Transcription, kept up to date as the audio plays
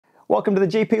Welcome to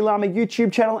the GPLama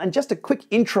YouTube channel, and just a quick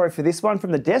intro for this one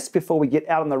from the desk before we get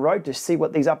out on the road to see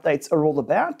what these updates are all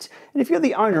about. And if you're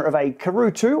the owner of a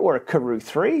KAROO 2 or a KAROO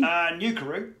 3... New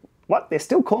KAROO. What? They're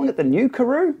still calling it the new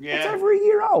KAROO? Yeah. It's over a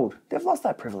year old. They've lost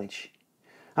that privilege.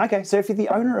 Okay, so if you're the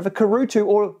owner of a KAROO 2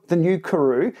 or the new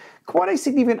KAROO, quite a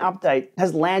significant update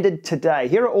has landed today.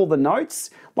 Here are all the notes,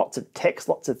 lots of text,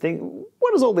 lots of things.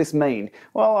 What does all this mean?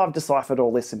 Well, I've deciphered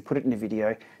all this and put it in a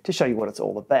video to show you what it's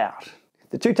all about.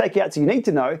 The two takeouts you need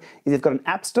to know is they've got an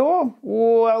app store.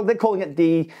 Well, they're calling it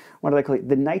the, what do they call it?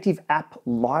 The native app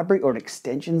library or an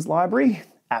extensions library.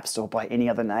 App store by any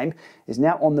other name is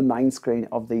now on the main screen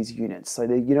of these units. So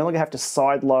you no longer have to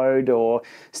side load or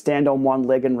stand on one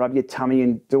leg and rub your tummy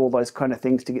and do all those kind of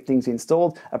things to get things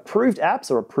installed. Approved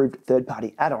apps or approved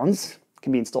third-party add-ons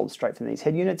can be installed straight from these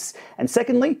head units. And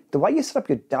secondly, the way you set up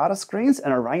your data screens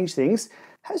and arrange things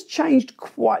has changed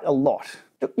quite a lot.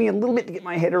 Took me a little bit to get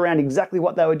my head around exactly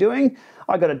what they were doing.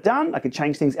 I got it done. I could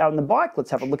change things out on the bike. Let's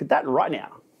have a look at that right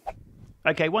now.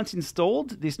 Okay, once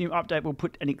installed, this new update will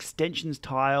put an extensions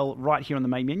tile right here on the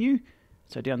main menu.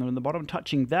 So down there on the bottom,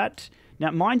 touching that.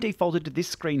 Now mine defaulted to this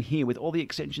screen here with all the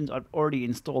extensions I've already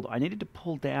installed. I needed to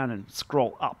pull down and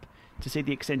scroll up to see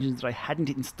the extensions that I hadn't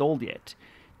installed yet.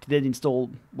 To then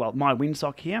install, well, my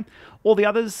windsock here. All the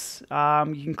others,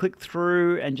 you can click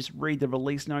through and just read the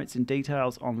release notes and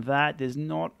details on that. There's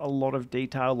not a lot of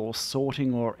detail or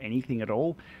sorting or anything at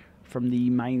all from the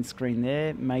main screen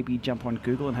there. Maybe jump on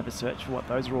Google and have a search for what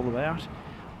those are all about.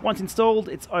 Once installed,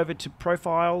 it's over to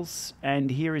profiles,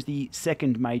 and here is the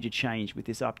second major change with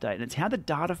this update, and it's how the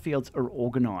data fields are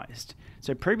organized.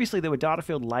 So previously there were data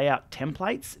field layout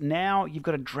templates. Now you've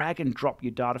got to drag and drop your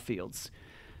data fields.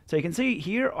 So you can see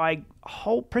here, I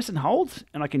press and hold,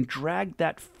 and I can drag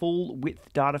that full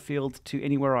width data field to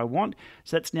anywhere I want.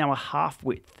 So that's now a half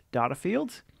width data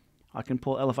field. I can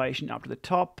pull elevation up to the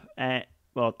top, and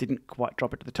well, it didn't quite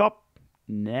drop it to the top.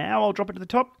 Now I'll drop it to the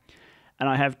top, and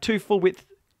I have two full width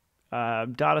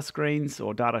data screens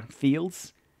or data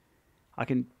fields. I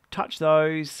can touch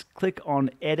those, click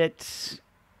on edit,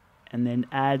 and then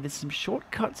add. There's some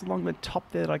shortcuts along the top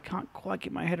there that I can't quite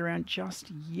get my head around just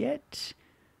yet.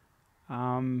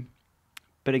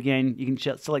 But again, you can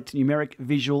select numeric,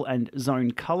 visual, and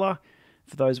zone color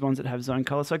for those ones that have zone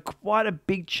color. So quite a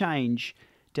big change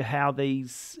to how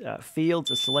these fields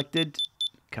are selected,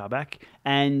 car back,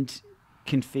 and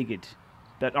configured.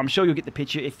 But I'm sure you'll get the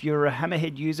picture. If you're a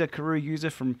Hammerhead user, KAROO user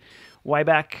from way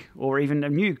back, or even a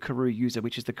new KAROO user,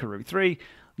 which is the KAROO 3,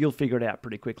 you'll figure it out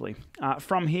pretty quickly.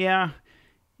 From here,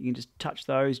 you can just touch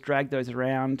those, drag those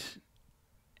around,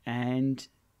 and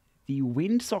the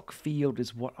windsock field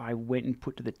is what I went and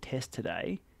put to the test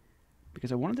today,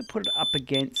 because I wanted to put it up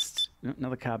against,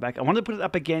 another car back, I wanted to put it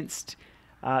up against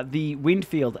the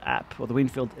Windfield app, or the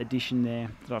Windfield edition there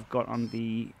that I've got on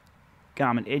the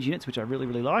Garmin Edge units, which I really,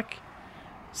 really like.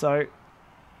 So,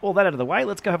 all that out of the way,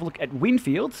 let's go have a look at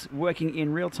Windfield working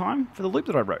in real time for the loop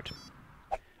that I wrote.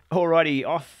 Alrighty,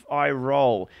 off I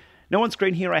roll. Now on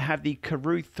screen here I have the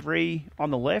KAROO 3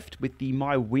 on the left with the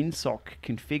My Windsock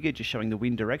configured, just showing the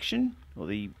wind direction,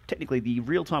 or technically the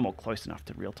real-time or close enough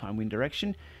to real-time wind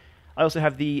direction. I also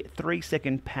have the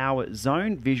 3-second power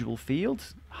zone visual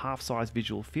field, half-size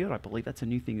visual field. I believe that's a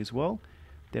new thing as well.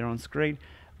 There on screen.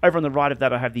 Over on the right of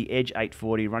that I have the Edge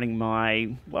 840 running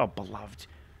my, well, beloved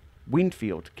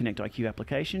Windfield Connect IQ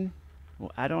application, or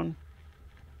add-on,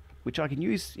 which I can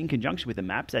use in conjunction with the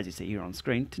maps, as you see here on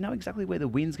screen, to know exactly where the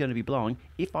wind's going to be blowing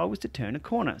if I was to turn a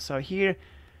corner. So here,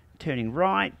 turning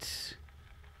right.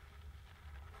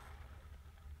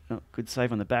 Oh, good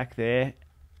save on the back there.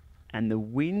 And the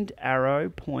wind arrow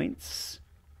points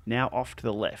now off to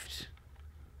the left.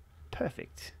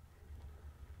 Perfect.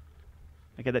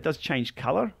 Okay, that does change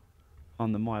color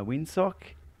on the My Windsock.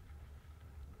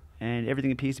 And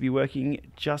everything appears to be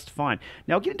working just fine.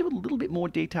 Now I'll get into a little bit more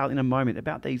detail in a moment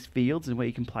about these fields and where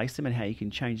you can place them and how you can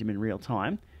change them in real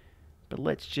time. But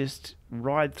let's just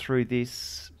ride through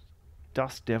this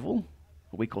Dust Devil.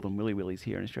 We call them Willy Willies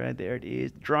here in Australia. There it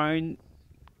is. Drone.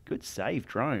 Good save,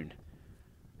 drone.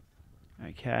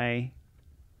 Okay.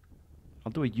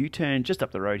 I'll do a U-turn just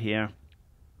up the road here.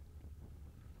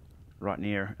 Right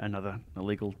near another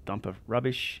illegal dump of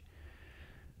rubbish.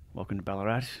 Welcome to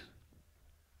Ballarat.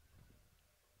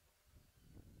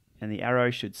 And the arrow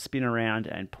should spin around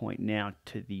and point now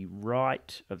to the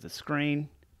right of the screen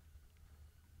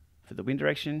for the wind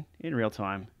direction in real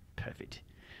time. Perfect.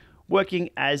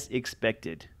 Working as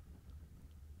expected.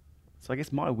 So I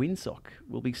guess My Windsock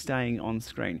will be staying on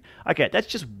screen. Okay, that's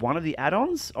just one of the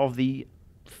add-ons of the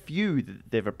few that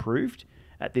they've approved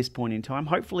at this point in time.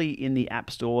 Hopefully in the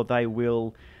App Store they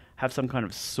will have some kind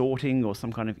of sorting or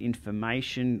some kind of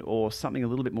information or something a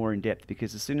little bit more in depth,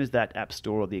 because as soon as that app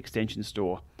store or the extension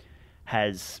store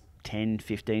has 10,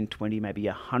 15, 20, maybe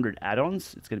 100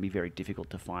 add-ons, it's going to be very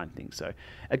difficult to find things. So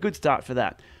a good start for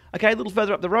that. Okay, a little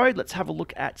further up the road, let's have a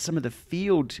look at some of the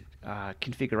field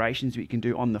configurations we can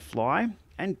do on the fly,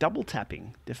 and double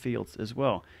tapping the fields as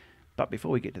well. But before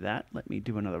we get to that, let me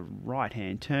do another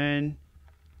right-hand turn.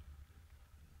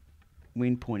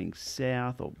 Wind pointing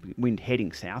south, or wind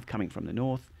heading south, coming from the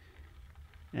north.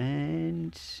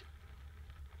 And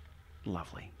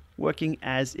lovely. Working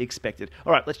as expected.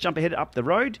 All right, let's jump ahead up the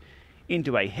road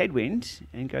into a headwind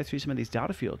and go through some of these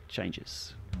data field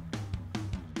changes.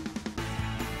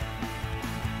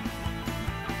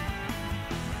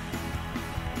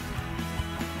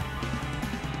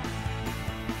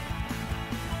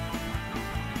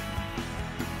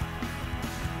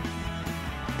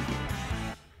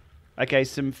 Okay,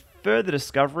 some further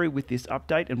discovery with this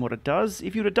update and what it does.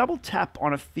 If you were to double tap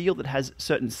on a field that has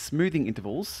certain smoothing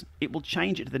intervals, it will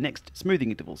change it to the next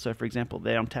smoothing interval. So for example,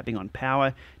 there I'm tapping on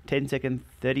power, 10 second,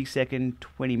 30 second,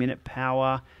 20 minute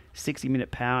power, 60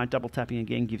 minute power. Double tapping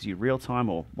again gives you real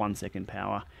time or 1 second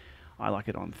power. I like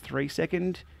it on 3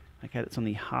 second. Okay, that's on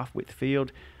the half width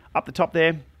field. Up the top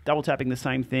there, double tapping the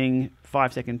same thing,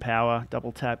 5 second power,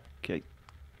 double tap, okay,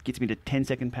 gets me to 10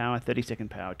 second power, 30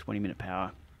 second power, 20 minute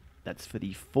power. That's for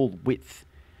the full width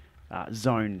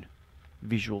zone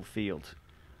visual field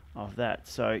of that.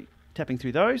 So tapping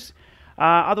through those.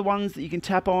 Other ones that you can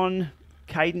tap on,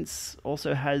 cadence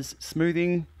also has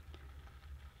smoothing.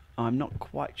 I'm not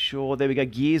quite sure. There we go.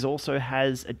 Gears also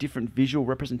has a different visual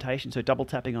representation. So double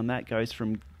tapping on that goes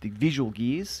from the visual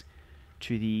gears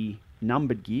to the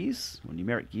numbered gears or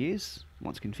numeric gears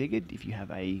once configured. If you have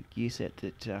a gear set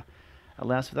that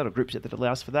allows for that, or group set that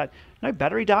allows for that. No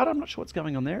battery data, I'm not sure what's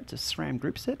going on there. It's a SRAM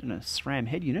group set and a SRAM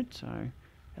head unit, so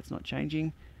that's not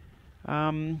changing.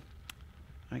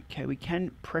 Okay, we can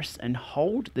press and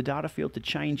hold the data field to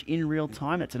change in real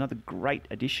time. That's another great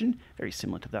addition, very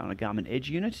similar to that on a Garmin Edge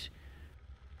unit.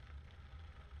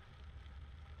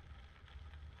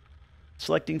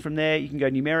 Selecting from there, you can go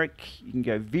numeric, you can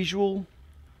go visual,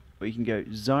 or you can go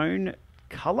zone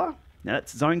color. Now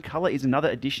that's zone color is another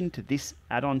addition to this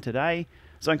add-on today.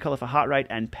 Zone color for heart rate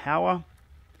and power.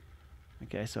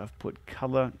 Okay, so I've put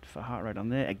color for heart rate on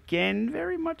there. Again,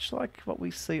 very much like what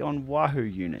we see on Wahoo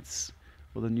units,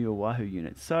 or the newer Wahoo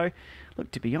units. So,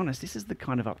 look, to be honest, this is the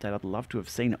kind of update I'd love to have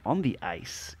seen on the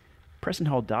Ace. Press and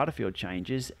hold data field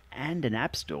changes and an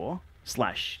app store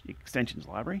 / extensions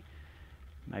library.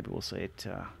 Maybe we'll see it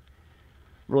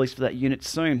released for that unit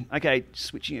soon. Okay,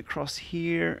 switching across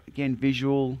here. Again,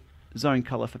 visual. Zone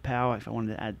color for power, if I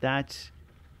wanted to add that.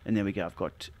 And there we go, I've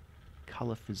got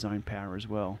color for zone power as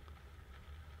well.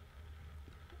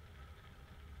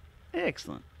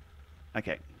 Excellent.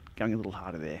 Okay, going a little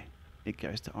harder there. It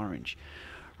goes to orange.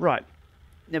 Right,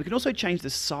 now we can also change the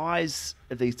size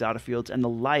of these data fields and the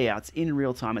layouts in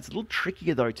real time. It's a little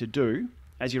trickier though to do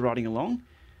as you're riding along.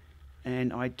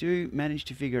 And I do manage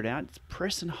to figure it out. It's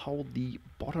press and hold the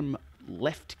bottom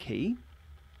left key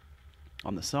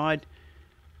on the side.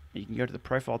 You can go to the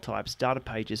profile types, data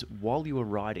pages while you are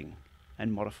riding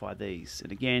and modify these. And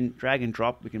again, drag and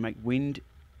drop, we can make wind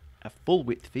a full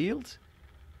width field.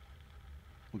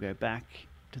 We'll go back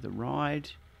to the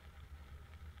ride.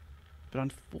 But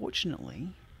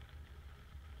unfortunately,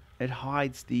 it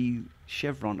hides the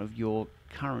chevron of your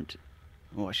current,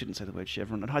 oh, I shouldn't say the word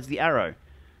chevron, it hides the arrow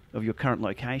of your current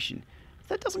location.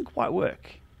 That doesn't quite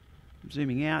work.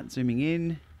 Zooming out, zooming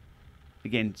in.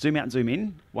 Again, zoom out and zoom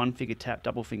in. One finger tap,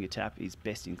 double finger tap is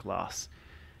best in class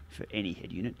for any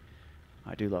head unit.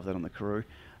 I do love that on the Karoo.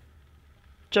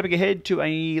 Jumping ahead to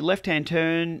a left-hand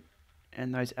turn,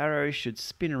 and those arrows should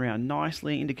spin around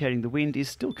nicely, indicating the wind is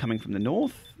still coming from the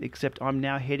north, except I'm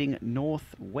now heading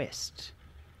northwest.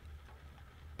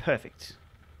 Perfect.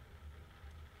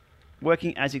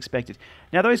 Working as expected.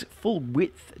 Now those full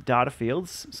width data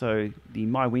fields, so the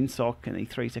My Windsock and the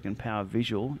 3 second power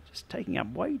visual, just taking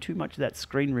up way too much of that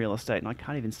screen real estate, and I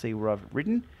can't even see where I've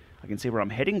ridden. I can see where I'm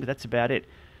heading, but that's about it.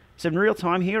 So in real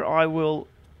time here, I will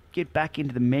get back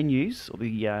into the menus, or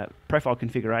the profile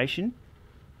configuration.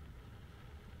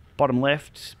 Bottom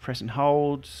left, press and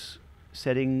hold,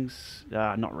 settings,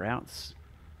 not routes.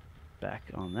 Back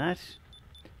on that.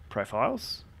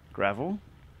 Profiles, gravel.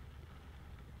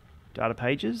 Data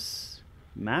pages,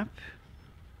 map.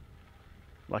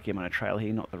 Lucky I'm on a trail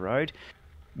here, not the road.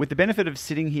 With the benefit of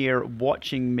sitting here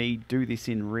watching me do this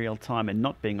in real time and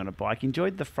not being on a bike,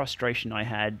 enjoyed the frustration I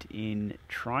had in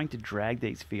trying to drag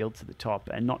these fields to the top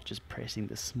and not just pressing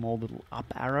the small little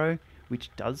up arrow, which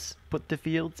does put the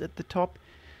fields at the top.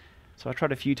 So I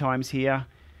tried a few times here.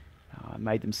 I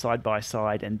made them side by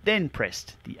side and then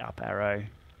pressed the up arrow,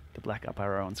 the black up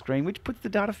arrow on screen, which puts the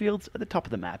data fields at the top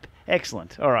of the map.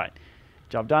 Excellent. All right,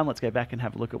 job done. Let's go back and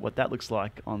have a look at what that looks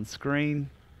like on screen.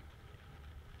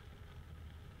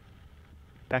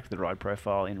 Back to the ride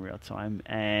profile in real time,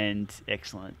 and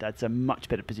excellent. That's a much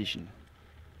better position.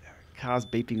 Cars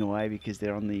beeping away because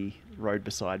they're on the road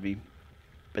beside me.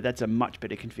 But that's a much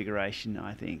better configuration,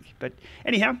 I think. But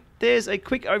anyhow, there's a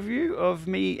quick overview of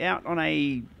me out on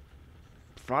a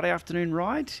Friday afternoon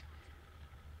ride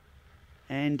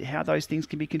and how those things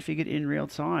can be configured in real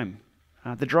time.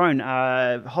 The drone,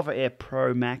 Hover Air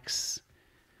Pro Max,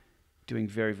 doing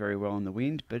very, very well in the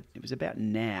wind, but it was about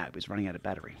now it was running out of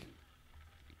battery.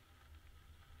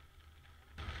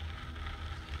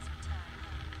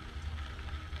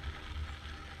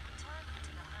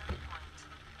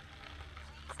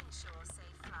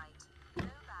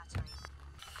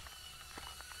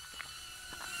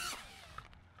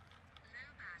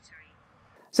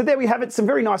 So there we have it, some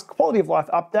very nice quality of life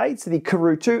updates to the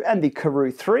KAROO 2 and the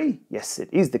KAROO 3. Yes, it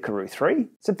is the KAROO 3.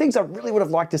 Some things I really would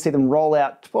have liked to see them roll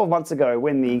out 12 months ago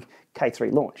when the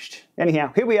K3 launched.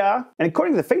 Anyhow, here we are, and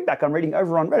according to the feedback I'm reading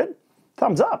over on Reddit,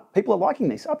 thumbs up. People are liking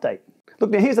this update.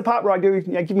 Look, now here's the part where I do,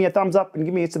 give me a thumbs up and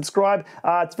give me a subscribe.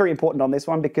 It's very important on this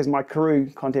one because my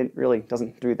KAROO content really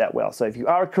doesn't do that well. So if you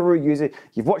are a KAROO user,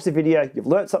 you've watched the video, you've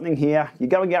learned something here, you're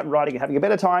going out and riding and having a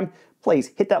better time, please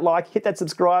hit that like, hit that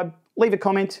subscribe, leave a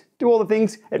comment, do all the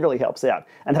things. It really helps out.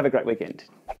 And have a great weekend.